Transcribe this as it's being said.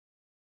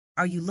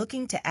Are you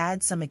looking to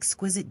add some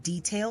exquisite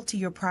detail to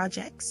your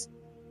projects?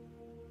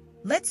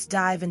 Let's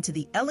dive into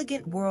the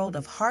elegant world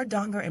of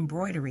Hardanger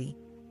embroidery,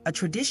 a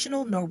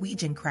traditional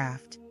Norwegian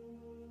craft.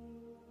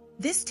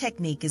 This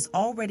technique is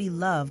already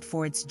loved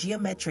for its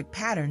geometric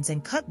patterns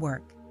and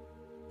cutwork.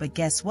 But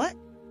guess what?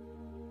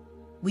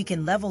 We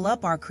can level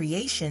up our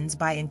creations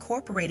by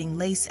incorporating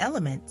lace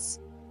elements.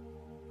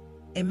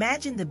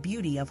 Imagine the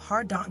beauty of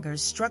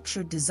Hardanger's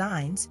structured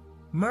designs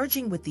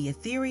merging with the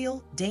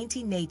ethereal,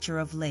 dainty nature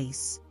of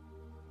lace.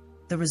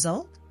 The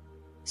result?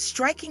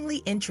 Strikingly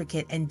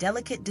intricate and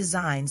delicate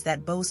designs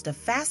that boast a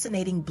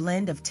fascinating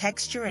blend of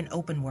texture and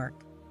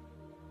openwork.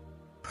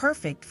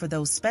 Perfect for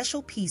those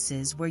special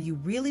pieces where you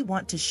really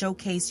want to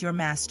showcase your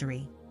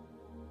mastery.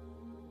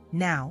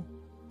 Now,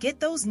 get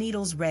those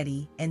needles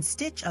ready and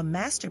stitch a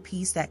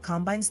masterpiece that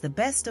combines the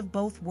best of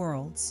both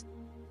worlds.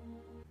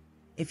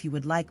 If you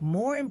would like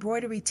more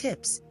embroidery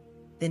tips,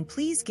 then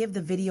please give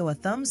the video a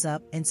thumbs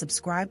up and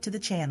subscribe to the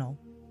channel.